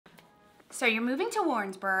So you're moving to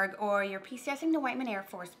Warrensburg or you're PCSing to Whiteman Air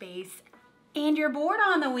Force Base and you're bored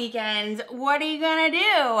on the weekends. What are you gonna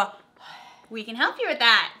do? We can help you with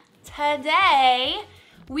that. Today,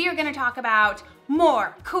 we are gonna talk about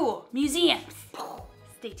more cool museums.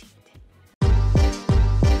 Stay tuned.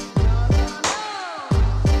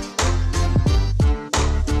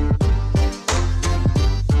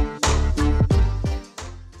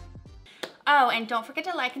 Oh, and don't forget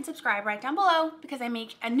to like and subscribe right down below because I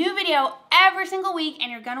make a new video every single week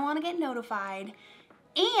and you're gonna wanna get notified.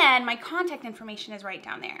 And my contact information is right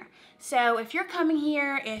down there. So if you're coming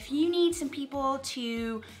here, if you need some people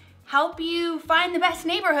to help you find the best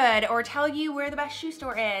neighborhood or tell you where the best shoe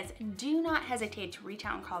store is, do not hesitate to reach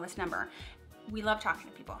out and call this number. We love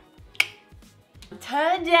talking to people.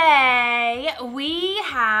 Today, we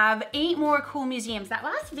have 8 more cool museums. That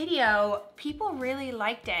last video, people really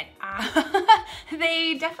liked it.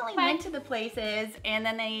 They definitely went to the places and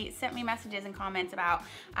then they sent me messages and comments about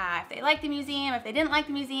if they liked the museum, if they didn't like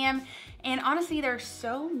the museum. And honestly, there's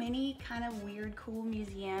so many kind of weird, cool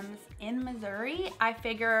museums in Missouri. I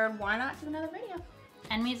figured, why not do another video?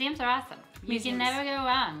 And museums are awesome. You can never go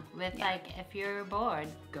wrong with like, if you're bored,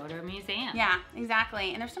 go to a museum. Yeah,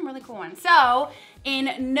 exactly. And there's some really cool ones. So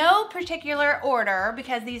in no particular order,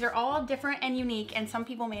 because these are all different and unique and some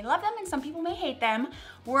people may love them and some people may hate them,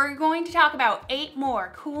 we're going to talk about 8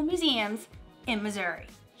 more cool museums in Missouri.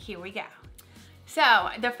 Here we go. So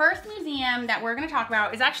the first museum that we're gonna talk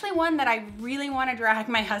about is actually one that I really wanna drag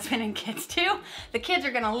my husband and kids to. The kids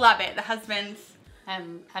are gonna love it. The husband's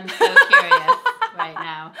I'm so curious right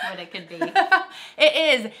now what it could be.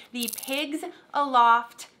 It is the Pigs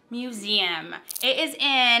Aloft Museum. It is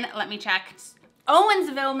in, let me check,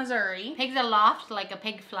 Owensville, Missouri. Pigs Aloft, like a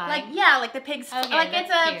pig flying? Like, yeah, like the pigs, okay, like it's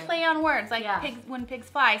a cute. play on words, like yeah. pigs when pigs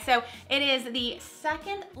fly. So it is the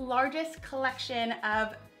 2nd largest collection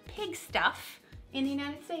of pig stuff in the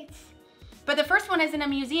United States. But the first one isn't a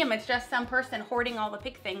museum, it's just some person hoarding all the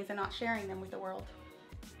pig things and not sharing them with the world.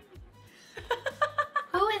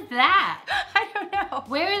 Who is that? I don't know.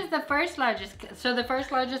 Where is the first largest? So the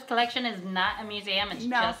first largest collection is not a museum. It's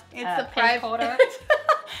just it's a a pig private hoarder.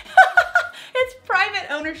 It's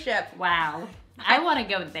private ownership. Wow. I want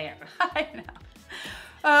to go there. I know.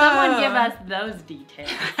 Someone give us those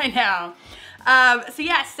details. I know. So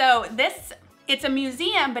yeah, so it's a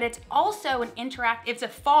museum, but it's also it's a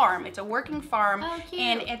farm. It's a working farm. Oh, cute.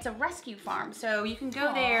 And it's a rescue farm. So you can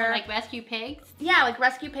go there. Like rescue pigs? Yeah, like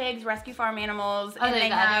rescue pigs, rescue farm animals. Oh, and there's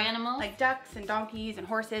they other have animals? like ducks and donkeys and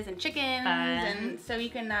horses and chickens. Fun. And so you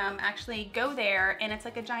can actually go there and it's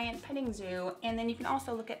like a giant petting zoo. And then you can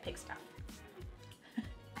also look at pig stuff.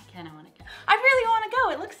 I kind of want to go. I really want to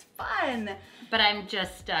go. It looks fun. But I'm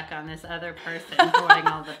just stuck on this other person hoarding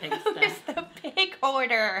all the pig Who's stuff. the pig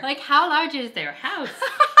hoarder? Like, how large is their house?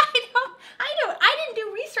 I didn't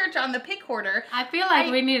do research on the pig hoarder. I feel like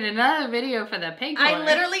we need another video for the pig hoarder. I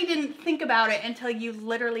literally didn't think about it until you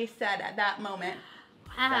literally said at that moment.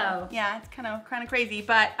 Wow. So, yeah, it's kind of crazy,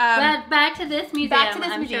 but back to this museum. Back to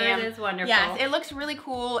this I'm museum. sure it is wonderful. Yes, it looks really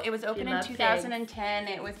cool. It was opened in love 2010.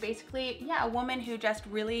 It was basically, yeah, a woman who just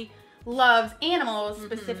really loves animals,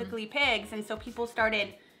 specifically pigs, and so people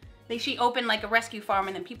started. She opened like a rescue farm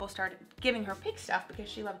and then people started giving her pig stuff because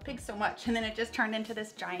she loved pigs so much, and then it just turned into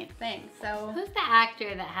this giant thing. So who's the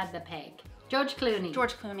actor that had the pig? George Clooney.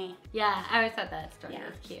 George Clooney. Yeah, I always thought that story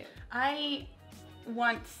was cute. I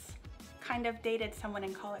once kind of dated someone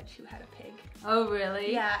in college who had a pig. Oh,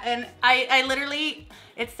 really? Yeah, and I literally,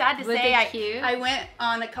 it's sad to Was say, it cute? I went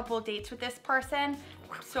on a couple of dates with this person,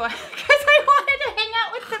 so because I wanted to hang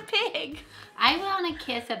out with the pig. I want to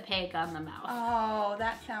kiss a pig on the mouth. Oh,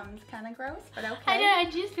 that sounds kind of gross, but okay. I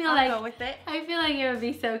just feel I'll go with it. I feel like it would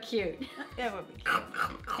be so cute. It would be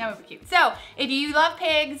cute. That would be cute. So, if you love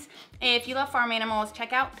pigs, if you love farm animals,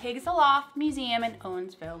 check out Pigs Aloft Museum in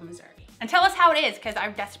Owensville, Missouri. And tell us how it is, because I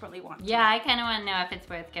desperately want to. Yeah, I kind of want to know if it's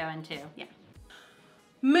worth going to. Yeah.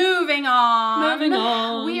 Moving on. Moving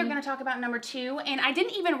on. We are going to talk about number 2, and I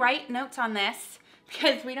didn't even write notes on this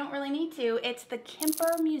because we don't really need to. It's the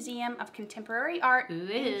Kemper Museum of Contemporary Art in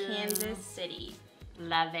Kansas City.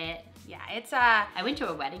 Love it. Yeah, it's I went to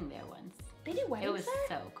a wedding there once. They do weddings It was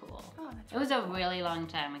there? so cool. Oh, that's It was a really long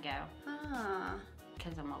time ago. Ah,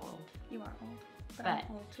 Because I'm old. you are old. But But,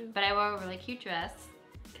 I'm old too. but I wore a really cute dress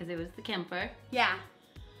because it was the Kemper. Yeah.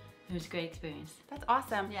 It was a great experience. That's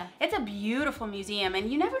awesome. Yeah. It's a beautiful museum, and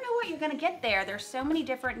you never know what you're going to get there. There's so many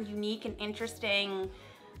different unique and interesting,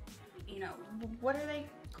 you know, what are they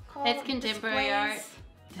called? It's contemporary art.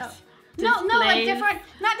 Oh. No, like different,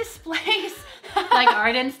 not displays. Like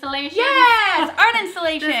art installations? Yes, art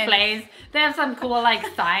installations. Displays. They have some cool like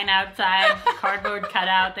sign outside, cardboard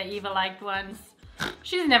cutout, the Eva liked ones.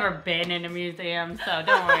 She's never been in a museum, so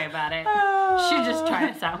don't worry about it. She's just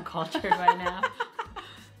trying to sound cultured right now.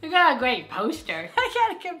 We got a great poster. I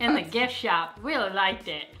got a good poster. In the gift shop. Really liked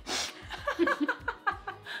it.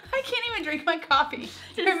 I can't even drink my coffee.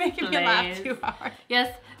 You're making me laugh too hard.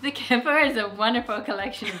 Yes, the Kemper is a wonderful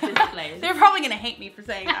collection of displays. They're probably gonna hate me for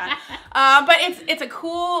saying that. But it's a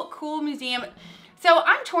cool museum. So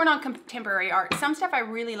I'm torn on contemporary art. Some stuff I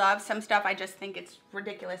really love, some stuff I just think it's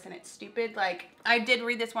ridiculous and it's stupid. Like, I did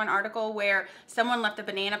read this one article where someone left a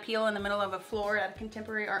banana peel in the middle of a floor at a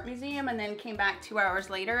contemporary art museum and then came back 2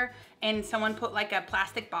 hours later and someone put like a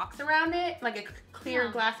plastic box around it, like a clear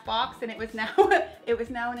glass box, and it was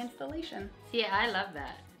now an installation. See, I love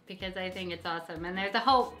that because I think it's awesome. And there's a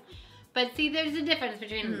whole, but see, there's a difference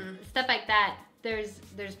between stuff like that. There's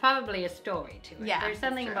probably a story to it. Yeah, there's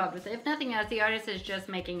something involved with it. If nothing else, the artist is just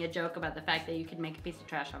making a joke about the fact that you could make a piece of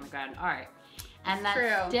trash on the ground art. And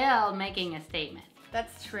that's still making a statement.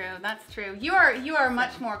 That's true. That's true. You are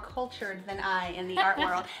much more cultured than I in the art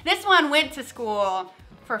world. This one went to school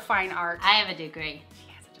for fine art. I have a degree.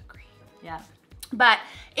 She has a degree. Yeah. But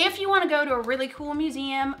if you want to go to a really cool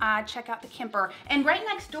museum, check out the Kemper. And right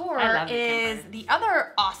next door is the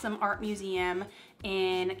other awesome art museum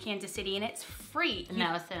in Kansas City, and it's free.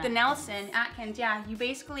 The Nelson Atkins. Yeah, you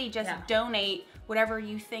basically just donate whatever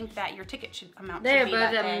you think that your ticket should amount to be.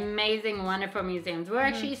 They're both amazing, wonderful museums. We're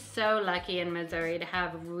actually so lucky in Missouri to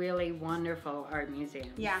have really wonderful art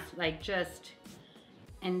museums. Yeah. Like just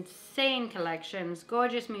insane collections,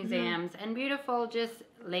 gorgeous museums, and beautiful just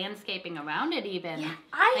landscaping around it even. Yeah.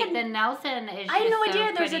 The Nelson is just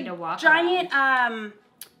so pretty to walk around. There's a giant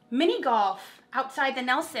mini golf outside the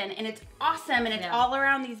Nelson, and it's awesome, and it's all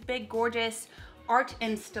around these big, gorgeous art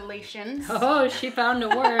installations. Oh, she found a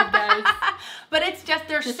word, guys. But it's just,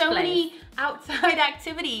 there's so many outside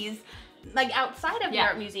activities, like outside of the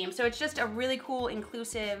art museum, so it's just a really cool,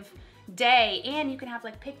 inclusive day, and you can have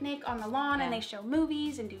like picnic on the lawn, and they show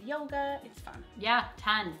movies and do yoga. It's fun. Yeah,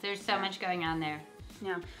 tons. There's so much going on there.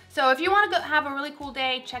 Yeah. So if you want to go have a really cool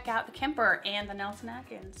day, check out the Kemper and the Nelson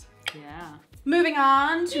Atkins. Yeah. Moving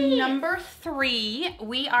on to number 3,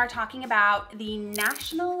 we are talking about the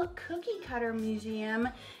National Cookie Cutter Museum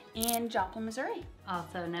in Joplin, Missouri.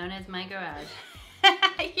 Also known as my garage.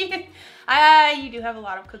 You do have a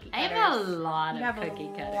lot of cookie cutters. I have a lot of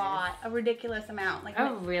cookie cutters. A ridiculous amount. Like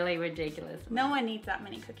a really ridiculous amount. No one needs that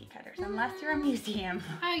many cookie cutters unless you're a museum.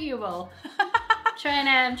 Arguable.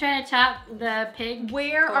 I'm trying to chop the pig.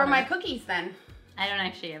 Where are my cookies then? I don't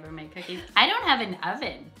actually ever make cookies. I don't have an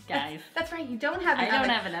oven, guys. That's right, you don't have an oven. I don't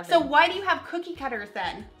have an oven. So why do you have cookie cutters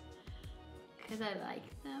then? Because I like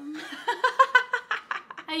them.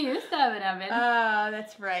 I used to have an oven. Oh,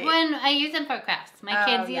 that's right. When I use them for crafts. My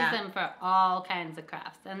kids use them for all kinds of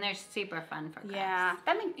crafts, and they're super fun for crafts. Yeah,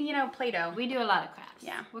 that means, Play-Doh. We do a lot of crafts.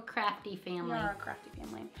 Yeah. We're a crafty family. We're a crafty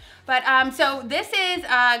family. But, so this is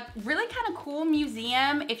a really kind of cool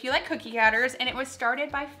museum if you like cookie cutters, and it was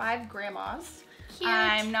started by 5 grandmas. Cute.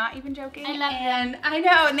 I'm not even joking. I love them. I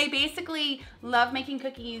know, and they basically love making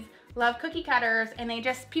cookies, love cookie cutters, and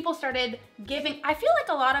people started giving. I feel like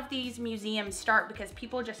a lot of these museums start because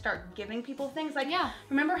people just start giving people things. Like,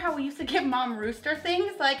 remember how we used to give Mom Rooster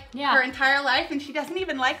things like her entire life, and she doesn't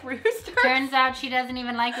even like roosters? Turns out she doesn't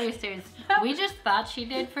even like roosters. We just thought she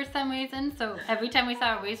did for some reason, so every time we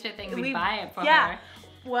saw a rooster thing, we'd buy it for her.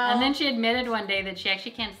 Well, and then she admitted one day that she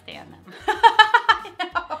actually can't stand them.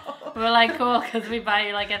 We're like, cool, because we buy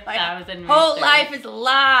you like 1,000 roosters. Whole life is a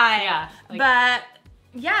lie. Yeah. But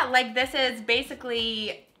yeah, like this is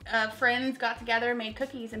basically friends got together, made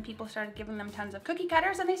cookies, and people started giving them tons of cookie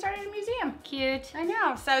cutters, and they started a museum. Cute. I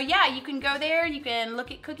know. So yeah, you can go there. You can look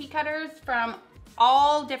at cookie cutters from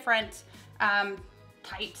all different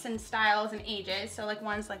types and styles and ages. So like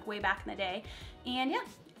ones like way back in the day, and yeah,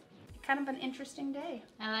 kind of an interesting day.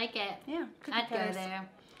 I like it. Yeah, I'd go there.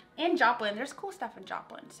 And Joplin, there's cool stuff in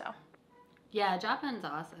Joplin. So yeah, Joplin's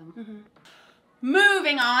awesome.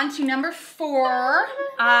 Moving on to number 4.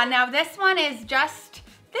 Now this one is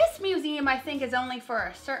this museum I think is only for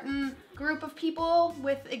a certain group of people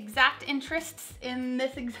with exact interests in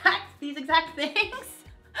these exact things.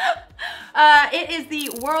 It is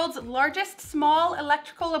the world's largest small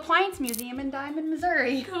electrical appliance museum in Diamond,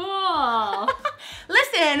 Missouri. Cool.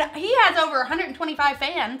 Listen, he has over 125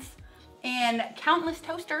 fans and countless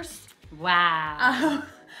toasters. Wow.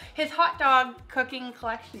 His hot dog cooking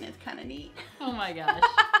collection is kind of neat. Oh my gosh.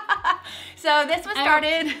 So this was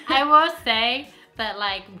started. I will say that,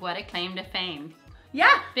 like, what a claim to fame.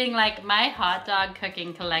 Yeah. Being like, my hot dog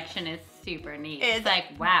cooking collection is super neat. It's like,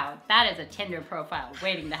 wow, that is a Tinder profile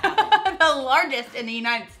waiting to happen. The largest in the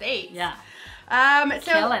United States. Yeah. So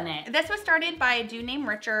Killing it. This was started by a dude named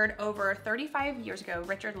Richard over 35 years ago,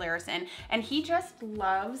 Richard Larison, and he just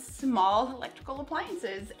loves small electrical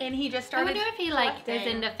appliances, and he just started. I wonder if he like is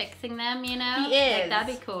into fixing them, you know? He is. Like,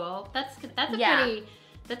 that'd be cool.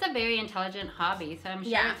 That's a very intelligent hobby, so I'm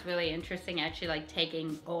sure it's really interesting actually like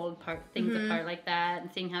taking old things apart like that and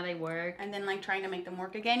seeing how they work. And then like trying to make them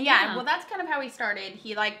work again. Yeah, well that's kind of how he started.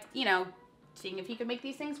 He liked, you know, seeing if he could make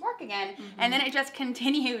these things work again. And then it just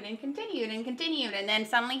continued and continued and continued. And then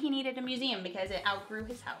suddenly he needed a museum because it outgrew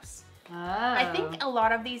his house. Oh. I think a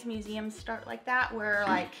lot of these museums start like that, where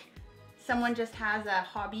like someone just has a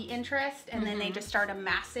hobby interest and then they just start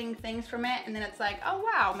amassing things from it. And then it's like, oh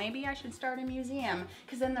wow, maybe I should start a museum,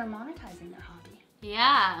 because then they're monetizing their hobby.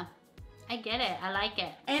 Yeah, I get it. I like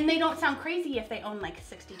it. And they don't sound crazy if they own like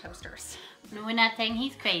 60 toasters. No, we're not saying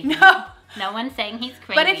he's crazy. No. No one's saying he's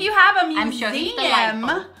crazy. But if you have a museum, I'm sure he's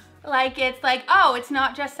delightful. Like it's like, oh, it's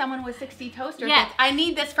not just someone with 60 toasters. Yeah. It's, I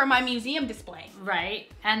need this for my museum display. Right.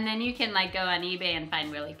 And then you can like go on eBay and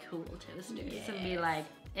find really cool toasters and be like,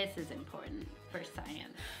 this is important for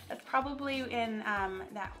science. That's probably in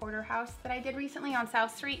that hoarder house that I did recently on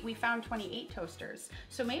South Street. We found 28 toasters.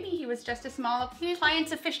 So maybe he was just a small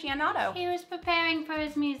appliance aficionado. He was preparing for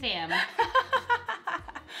his museum.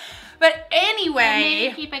 But anyway,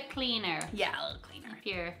 maybe keep it cleaner. Yeah, a little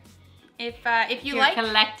cleaner. If you're like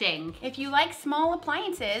collecting. If you like small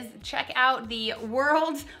appliances, check out the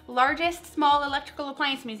world's largest small electrical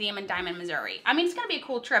appliance museum in Diamond, Missouri. I mean, it's gonna be a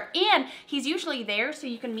cool trip, and he's usually there, so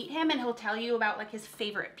you can meet him and he'll tell you about like his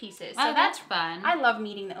favorite pieces. So that's fun. I love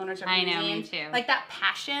meeting the owners of the museum. I know, me too. Like that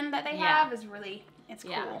passion that they have is really, it's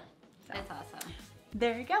cool. So. It's awesome.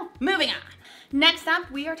 There you go. Moving on. Next up,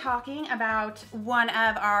 we are talking about one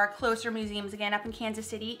of our closer museums again up in Kansas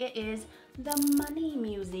City. It is the Money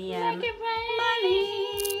Museum. Make it rain.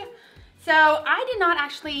 Money. So I did not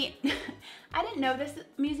actually, I didn't know this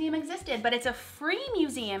museum existed, but it's a free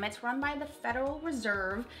museum. It's run by the Federal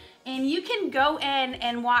Reserve, and you can go in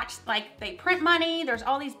and watch, like they print money. There's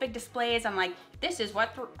all these big displays on like, this is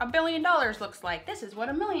what $1 billion looks like. This is what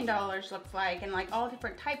 $1 million looks like, and like all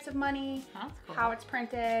different types of money, That's cool. how it's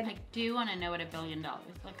printed. I do want to know what $1 billion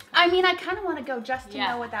looks like. I mean, I kind of want to go just to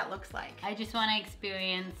know what that looks like. I just want to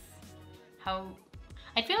experience how.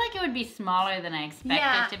 I feel like it would be smaller than I expect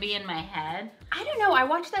it to be in my head. I don't know. I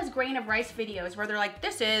watch those grain of rice videos where they're like,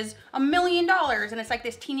 this is $1 million, and it's like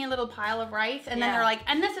this teeny little pile of rice, and then they're like,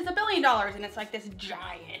 and this is $1 billion, and it's like this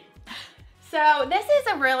giant. So this is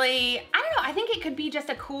a really, I don't know, I think it could be just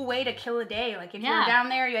a cool way to kill a day. Like if you were down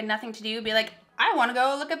there, you had nothing to do, be like, I want to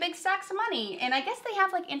go look at big stacks of money. And I guess they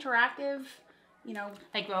have like interactive, you know,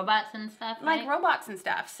 like robots and stuff, like robots and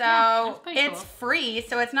stuff. So it's cool. free,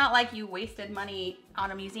 so it's not like you wasted money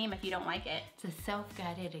on a museum if you don't like it. It's a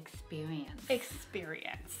self-guided experience.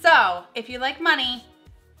 So if you like money,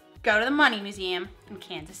 go to the Money Museum in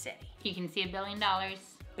Kansas City. You can see $1 billion. $1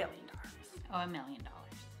 billion. Or $1 million.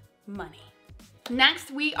 Money.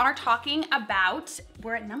 Next, we are talking about,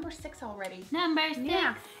 we're at number 6 already. Number 6.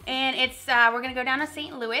 Yeah, and it's, we're gonna go down to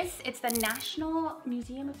St. Louis. It's the National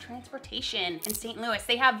Museum of Transportation in St. Louis.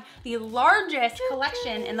 They have the largest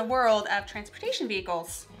collection in the world of transportation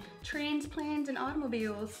vehicles. Trains, planes, and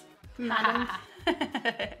automobiles. Madam.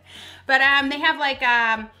 But they have like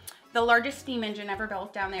the largest steam engine ever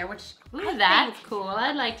built down there, which that's cool.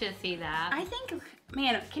 I'd like to see that. I think,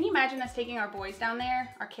 man, can you imagine us taking our boys down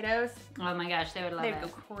there, our kiddos? Oh my gosh, they would love it. They'd go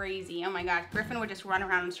crazy. Oh my gosh, Griffin would just run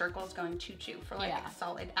around in circles going choo-choo for like a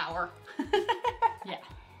solid hour. Yeah.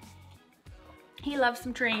 He loves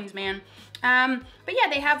some trains, man. But yeah,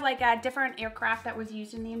 they have like a different aircraft that was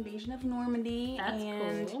used in the invasion of Normandy.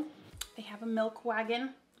 That's cool. They have a milk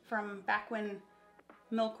wagon from back when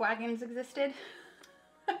milk wagons existed.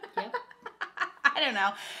 Yep. I don't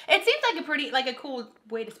know. It seems like a cool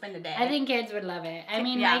way to spend a day. I think kids would love it. I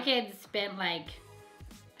mean, my kids spent like,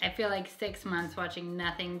 I feel like 6 months watching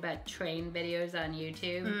nothing but train videos on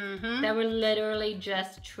YouTube that were literally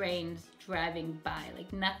just trains driving by.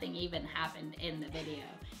 Like nothing even happened in the video.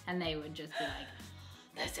 And they would just be like,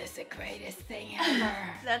 this is the greatest thing ever.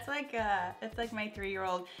 That's like my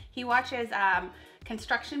 3-year-old. He watches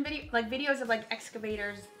construction videos of like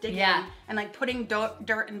excavators digging and like putting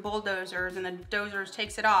dirt in bulldozers, and the dozers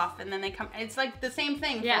takes it off, and then they come. It's like the same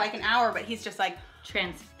thing for like an hour, but he's just like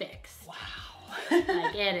transfixed. Wow.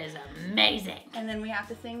 Like it is amazing. And then we have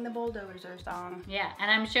to sing the bulldozer song. Yeah,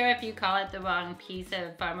 and I'm sure if you call it the wrong piece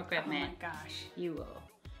of farm equipment, oh my gosh, you will.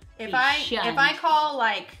 If I call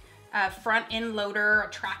like a front end loader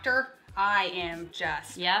a tractor, I am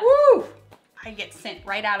just, Yep. woo! I get sent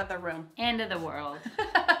right out of the room. End of the world.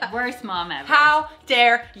 Worst mom ever. How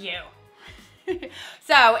dare you?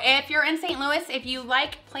 So if you're in St. Louis, if you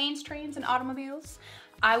like planes, trains, and automobiles,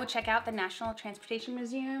 I would check out the National Transportation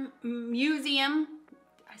Museum.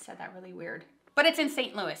 I said that really weird. But it's in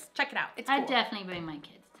St. Louis. Check it out. It's cool. I'd definitely bring my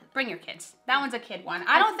kids to Bring your kids. That one's a kid one.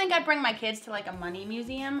 I don't think I'd bring my kids to like a money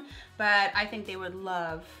museum, but I think they would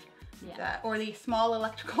love that. Or the small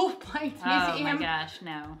electrical appliance museum. Oh my gosh,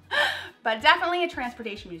 no. But definitely a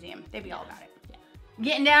transportation museum. They'd be all about it. Yeah.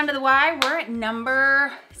 Getting down to the why, we're at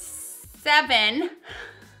number 7.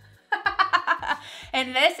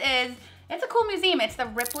 And this is, it's a cool museum. It's the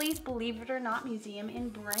Ripley's Believe It or Not Museum in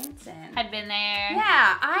Branson. I've been there.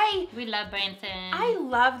 Yeah, we love Branson. I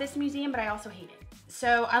love this museum, but I also hate it.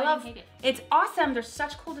 So I love it. It's awesome. There's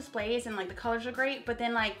such cool displays and like the colors are great, but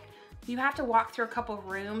then like you have to walk through a couple of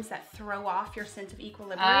rooms that throw off your sense of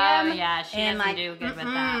equilibrium. Oh yeah, she doesn't like, do good with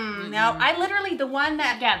that. No, I literally, the one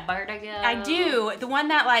that... You got vertigo. I do. The one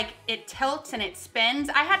that like, it tilts and it spins.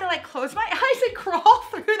 I had to like close my eyes and crawl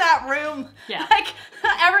through that room. Yeah. Like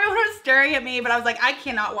everyone was staring at me, but I was like, I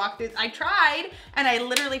cannot walk through. I tried and I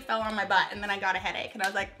literally fell on my butt and then I got a headache and I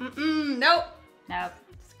was like, nope. Nope.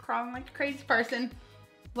 Just crawling like a crazy person.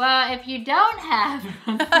 Well, if you don't have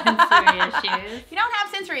sensory issues. You don't have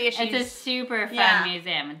sensory issues. It's a super fun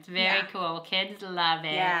museum. It's very cool. Kids love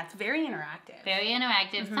it. Yeah, it's very interactive. Very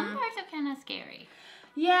interactive. Some parts are kind of scary.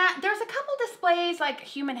 Yeah, there's a couple displays like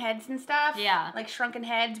human heads and stuff. Yeah. Like shrunken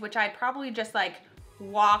heads, which I'd probably just like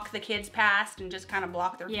walk the kids past and just kind of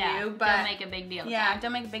block their view. But don't make a big deal of it.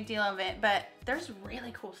 Don't make a big deal of it. But there's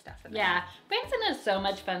really cool stuff in there. Yeah, Branson has so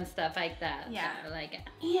much fun stuff like that. Yeah. So I like it.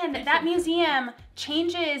 And that museum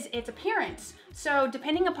changes its appearance. So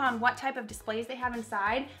depending upon what type of displays they have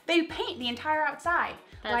inside, they paint the entire outside.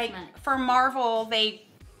 That's like nice. for Marvel, they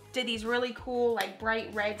did these really cool like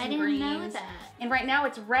bright reds and greens. I didn't know that. And right now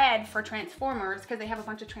it's red for Transformers because they have a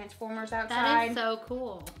bunch of Transformers outside. That is so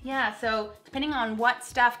cool. Yeah, so depending on what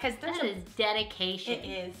stuff, because that is dedication. It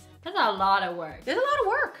is. That's a lot of work. There's a lot of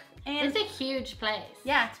work. And it's a huge place.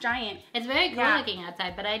 Yeah, it's giant. It's very cool looking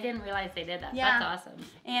outside, but I didn't realize they did that. Yeah. That's awesome.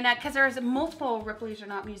 And because there's multiple Ripley's or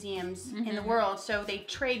Not museums in the world, so they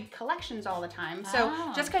trade collections all the time. So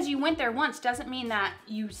just because you went there once doesn't mean that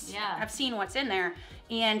you have seen what's in there.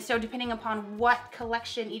 And so depending upon what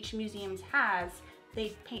collection each museum has, they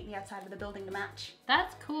paint the outside of the building to match.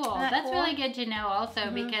 That's cool. That's cool? really good to know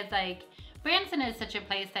also because like Branson is such a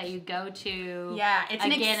place that you go to it's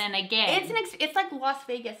again and again. It's like Las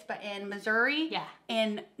Vegas, but in Missouri. Yeah.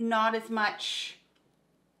 And not as much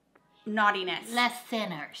naughtiness. Less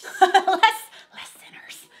sinners. less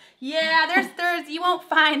sinners. Yeah, there's you won't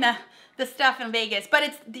find the stuff in Vegas, but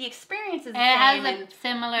it's the experience is the same. It has a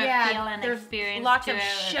similar feel and there's experience. Lots to of it.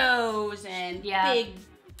 shows and big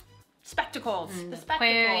spectacles. The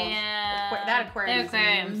spectacles. That aquarium is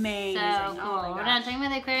amazing. So cool. Oh my gosh. We're not talking about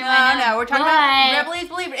the aquarium right now. No, we're talking about Ripley's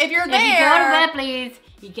Believe It. If you're there. If you go to Ripley's,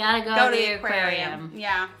 you gotta go to the aquarium.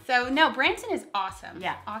 Yeah. So no, Branson is awesome.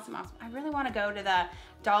 Yeah. Awesome. I really want to go to the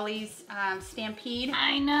Dolly's Stampede.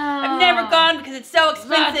 I know. I've never gone because it's so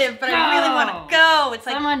expensive, but I really want to go. It's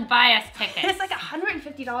like someone buy us tickets. It's like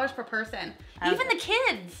 $150 per person. Even the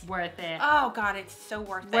kids. Worth it. Oh God, it's so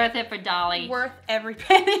worth it. Worth it for Dolly. Worth every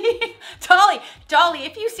penny. Dolly,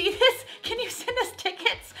 if you see this, can you send us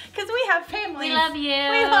tickets? Because we have families. We love you.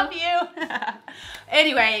 We love you.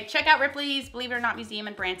 Anyway, check out Ripley's Believe It or Not Museum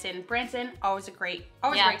in Branson. Branson, always a great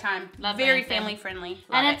time. Love Very Branson. family friendly.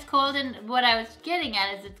 And it's cool to, what I was getting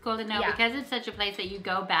at is it's cool to know Yeah. because it's such a place that you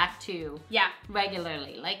go back to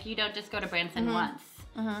regularly. Like you don't just go to Branson once.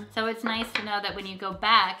 So it's nice to know that when you go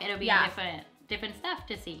back, it'll be different stuff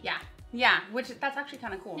to see. Yeah, which that's actually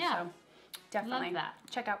kind of cool. Yeah. So definitely Love that.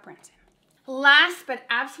 check out Branson. Last but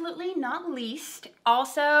absolutely not least,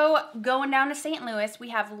 also going down to St. Louis, we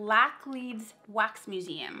have Laclede's Wax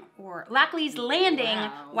Museum, or Laclede's Landing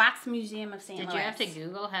Wax Museum of St. Louis. Did you have to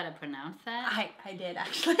Google how to pronounce that? I did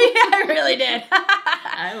actually. I really did.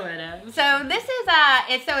 I would have. So this is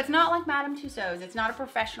it's not like Madame Tussauds. It's not a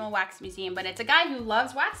professional wax museum, but it's a guy who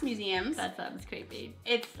loves wax museums. That sounds creepy.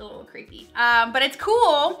 It's a little creepy, but it's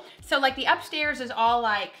cool. So like the upstairs is all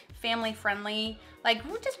like family friendly. Like,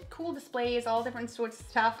 just cool displays, all different sorts of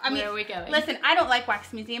stuff. I mean, where are we going? Listen, I don't like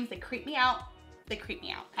wax museums. They creep me out.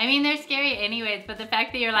 I mean, they're scary anyways, but the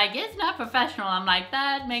fact that you're like, it's not professional, I'm like,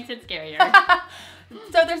 that makes it scarier.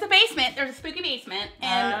 So there's a basement, there's a spooky basement,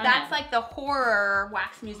 and that's like the horror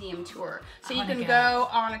wax museum tour. So you can go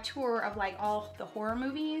on a tour of like all the horror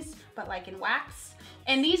movies, but like in wax.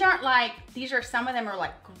 And these are some of them are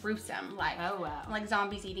like gruesome, like, like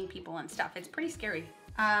zombies eating people and stuff. It's pretty scary.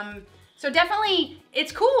 So definitely,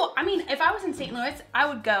 it's cool. I mean, if I was in St. Louis, I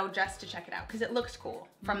would go just to check it out because it looks cool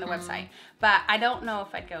from the website. But I don't know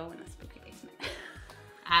if I'd go in the spooky basement.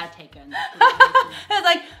 I'd take her in the spooky basement. It's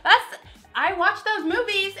like, I watch those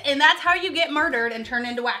movies and that's how you get murdered and turned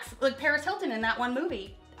into wax. Like Paris Hilton in that one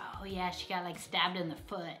movie. Oh yeah, she got like stabbed in the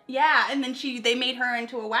foot. Yeah, and then they made her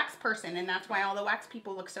into a wax person and that's why all the wax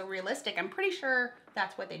people look so realistic. I'm pretty sure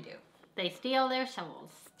that's what they do. They steal their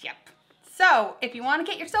souls. Yep. So, if you want to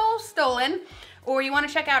get your soul stolen, or you want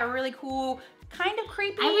to check out a really cool, kind of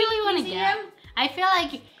creepy I really want to museum, go. I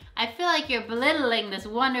feel like you're belittling this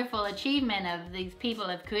wonderful achievement of these people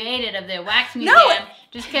have created of their wax museum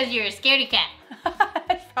just because you're a scaredy cat.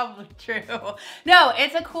 That's probably true. No,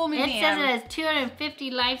 it's a cool museum. It says it has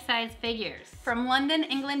 250 life-size figures. From London,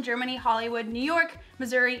 England, Germany, Hollywood, New York,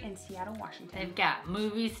 Missouri, and Seattle, Washington. They've got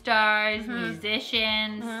movie stars,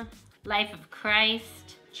 musicians, Life of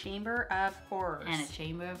Christ. Chamber of Horrors. And a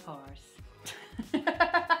Chamber of Horrors.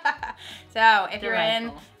 So, if you're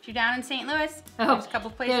down in St. Louis, there's a couple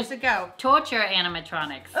places to go. Torture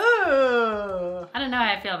animatronics. Ooh. I don't know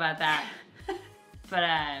how I feel about that. But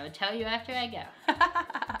I will tell you after I go.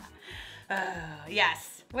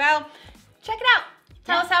 Yes. Well, check it out.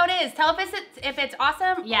 Tell us how it is. Tell if it's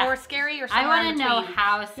awesome or scary or something. I want to know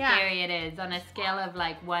how scary it is on a scale of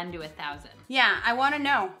like 1 to 1,000. Yeah, I want to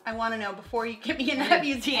know. I want to know before you get me in that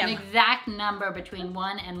museum. An exact number between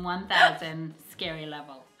 1 and 1,000 scary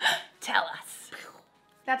level. Tell us.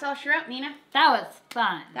 That's all she wrote, Nina. That was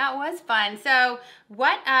fun. That was fun. So,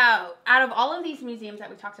 what out of all of these museums that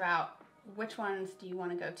we talked about, which ones do you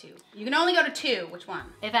want to go to? You can only go to 2. Which one?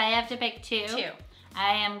 If I have to pick 2. 2.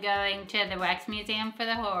 I am going to the Wax Museum for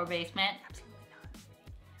the horror basement. Absolutely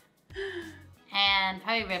not. And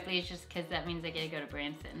probably Ripley's just because that means I get to go to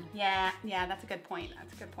Branson. Yeah, that's a good point.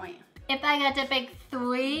 That's a good point. If I got to pick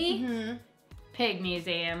 3, Pig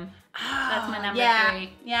Museum. That's my number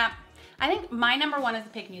 3. Yeah. I think my number 1 is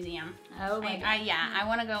the Pig Museum. Oh my God. I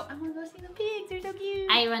want to go see the pigs. They're so cute.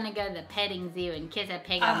 I want to go to the petting zoo and kiss a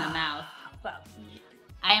pig on the mouth. Well,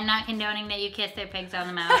 I am not condoning that you kiss their pigs on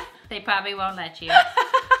the mouth. They probably won't let you.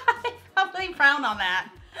 They probably frown on that.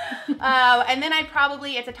 And then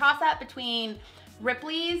it's a toss-up between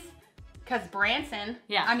Ripley's, because Branson.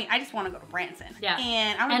 Yeah. I mean, I just want to go to Branson. Yeah.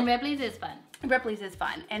 And Ripley's is fun. Ripley's is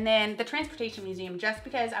fun. And then the Transportation Museum, just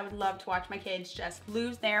because I would love to watch my kids just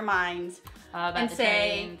lose their minds and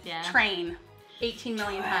say, train 18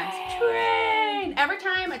 million times. Train! Every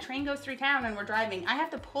time a train goes through town and we're driving, I have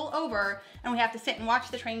to pull over and we have to sit and watch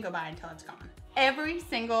the train go by until it's gone. Every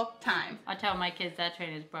single time. I tell my kids that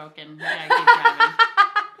train is broken. We gotta keep driving.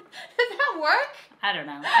 Does that work? I don't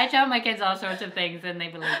know. I tell my kids all sorts of things and they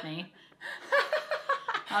believe me.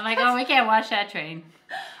 I'm like, oh, we can't watch that train.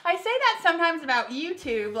 I say that sometimes about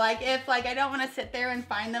YouTube. Like, if I don't want to sit there and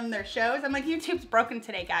find them their shows, I'm like, YouTube's broken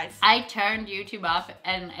today, guys. I turned YouTube off,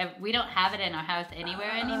 and we don't have it in our house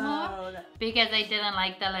anywhere anymore because I didn't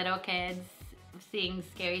like the little kids seeing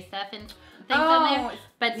scary stuff and things on there.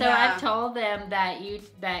 But so I've told them that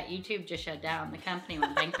YouTube just shut down. The company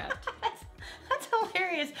went bankrupt. That's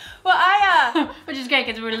hilarious. Well, which is great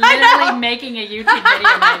because we're literally making a YouTube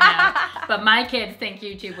video right now. But my kids think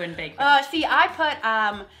YouTube went bankrupt. See, I put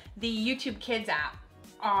the YouTube Kids app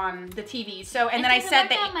on the TV. So then I set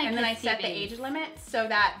the age limit so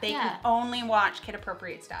that they can only watch kid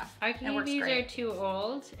appropriate stuff. Our TVs are too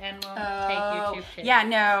old and won't take YouTube Kids. Yeah,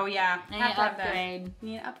 no, yeah. I need to upgrade. You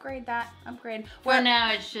need to upgrade that. Upgrade. For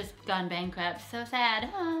now, it's just gone bankrupt. So sad.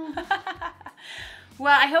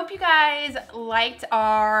 Well, I hope you guys liked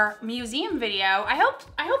our museum video. I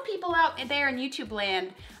hope people out there in YouTube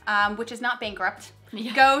land, which is not bankrupt,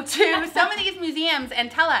 go to some of these museums and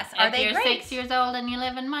tell us, are they great? If you're 6 years old and you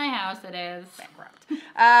live in my house, it is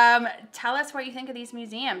bankrupt. Tell us what you think of these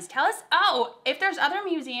museums. Tell us, if there's other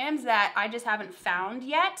museums that I just haven't found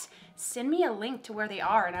yet, send me a link to where they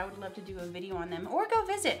are, and I would love to do a video on them, or go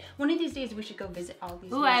visit. One of these days, we should go visit all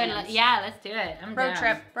these museums. Yeah, let's do it. Road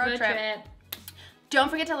trip. Don't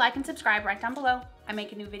forget to like and subscribe right down below. I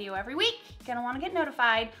make a new video every week. You're gonna wanna get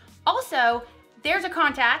notified. Also, there's a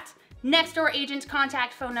contact, Next Door Agent's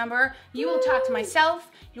contact phone number. You will talk to myself,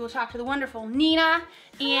 you will talk to the wonderful Nina,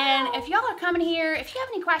 and if y'all are coming here, if you have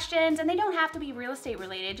any questions, and they don't have to be real estate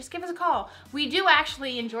related, just give us a call. We do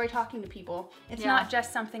actually enjoy talking to people. It's not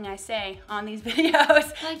just something I say on these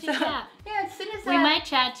videos. Like to chat. Yeah, as soon as we might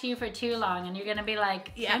chat to you for too long, and you're gonna be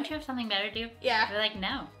like, don't you have something better to do? Yeah. We're like,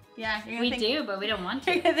 no. Yeah, we do, but we don't want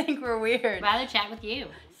to. You're gonna think we're weird. Rather chat with you.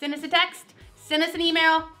 Send us a text, send us an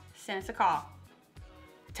email, send us a call.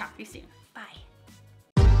 Talk to you soon. Bye.